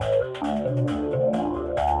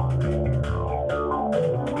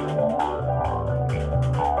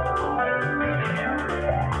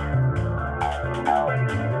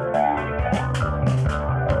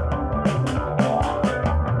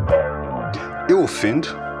Eu ofendo,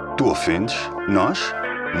 tu ofendes,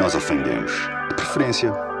 nós ofendemos. De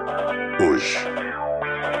preferência, hoje.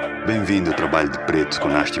 Bem-vindo ao Trabalho de Preto com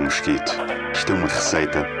Nástio e Mosquito. Isto é uma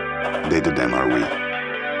receita de TTTAW.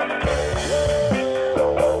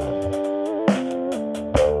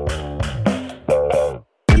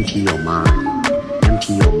 Empty your mind.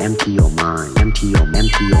 Empty your mind. Empty your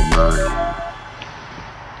mind.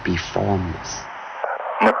 Be formless.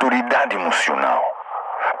 Maturidade emocional.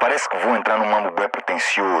 Parece que vou entrar num mundo bem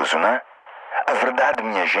pretencioso, né? A verdade,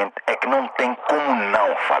 minha gente, é que não tem como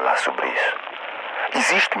não falar sobre isso.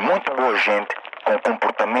 Existe muito boa gente com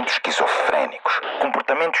comportamentos esquizofrénicos,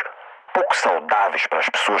 comportamentos pouco saudáveis para as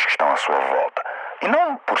pessoas que estão à sua volta. E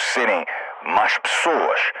não por serem más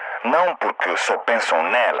pessoas, não porque só pensam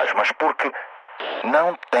nelas, mas porque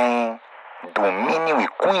não têm domínio e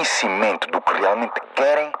conhecimento do que realmente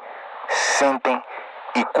querem, sentem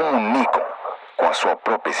e comunicam com a sua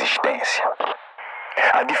própria existência.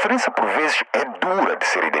 A diferença, por vezes, é dura de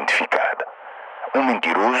ser identificada. Um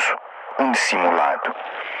mentiroso, um dissimulado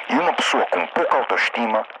e uma pessoa com pouca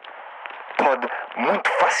autoestima pode muito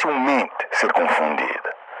facilmente ser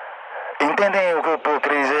confundida. Entendem o que eu estou a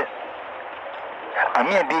querer dizer? A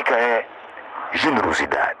minha dica é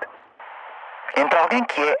generosidade. Entre alguém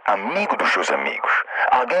que é amigo dos seus amigos,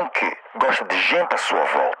 alguém que gosta de gente à sua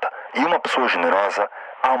volta e uma pessoa generosa,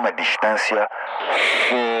 há uma distância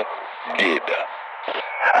fodida.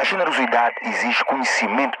 A generosidade exige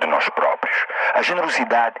conhecimento de nós próprios. A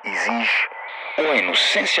generosidade exige uma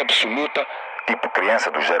inocência absoluta, tipo criança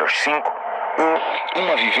dos 0 aos 5, ou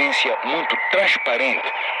uma vivência muito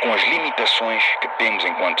transparente com as limitações que temos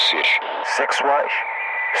enquanto seres sexuais,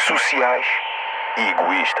 sociais e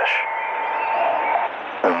egoístas.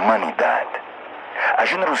 Humanidade. A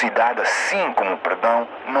generosidade, assim como o perdão,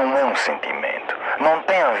 não é um sentimento. Não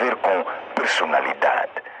tem a ver com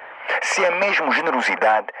personalidade. Se é mesmo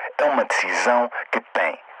generosidade, é uma decisão que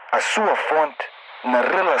tem a sua fonte na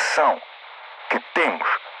relação que temos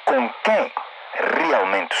com quem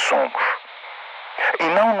realmente somos. E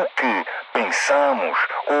não no que pensamos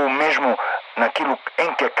ou mesmo naquilo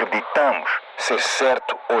em que acreditamos ser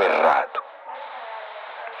certo ou errado.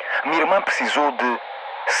 Minha irmã precisou de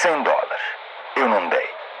 $100. Eu não dei.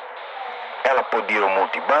 Ela pode ir ao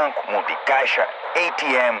multibanco, multicaixa,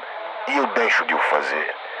 ATM e eu deixo de o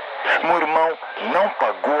fazer. Meu irmão não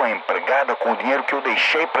pagou a empregada com o dinheiro que eu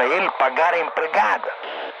deixei para ele pagar a empregada.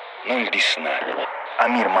 Não lhe disse nada. A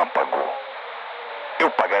minha irmã pagou. Eu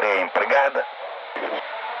pagarei a empregada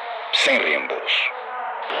sem reembolso.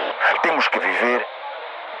 Temos que viver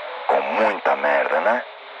com muita merda, né?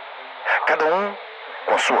 Cada um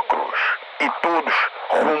com a sua cruz. E todos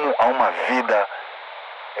rumo a uma vida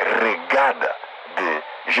regada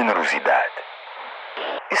de generosidade.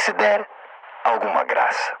 E se der alguma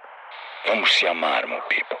graça. Vamos se amar, meu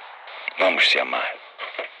people. Vamos se amar.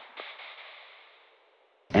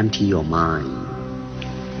 Empty your mind.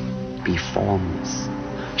 Be formless,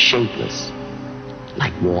 shapeless,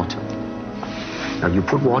 like water. Now you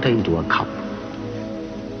put water into a cup,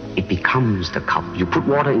 it becomes the cup. You put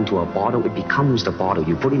water into a bottle, it becomes the bottle.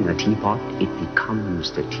 You put it in a teapot, it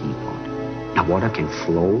becomes the teapot. Now water can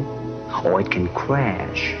flow or it can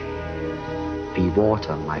crash. Be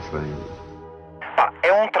water, my friend.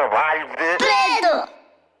 É um trabalho de... Preto!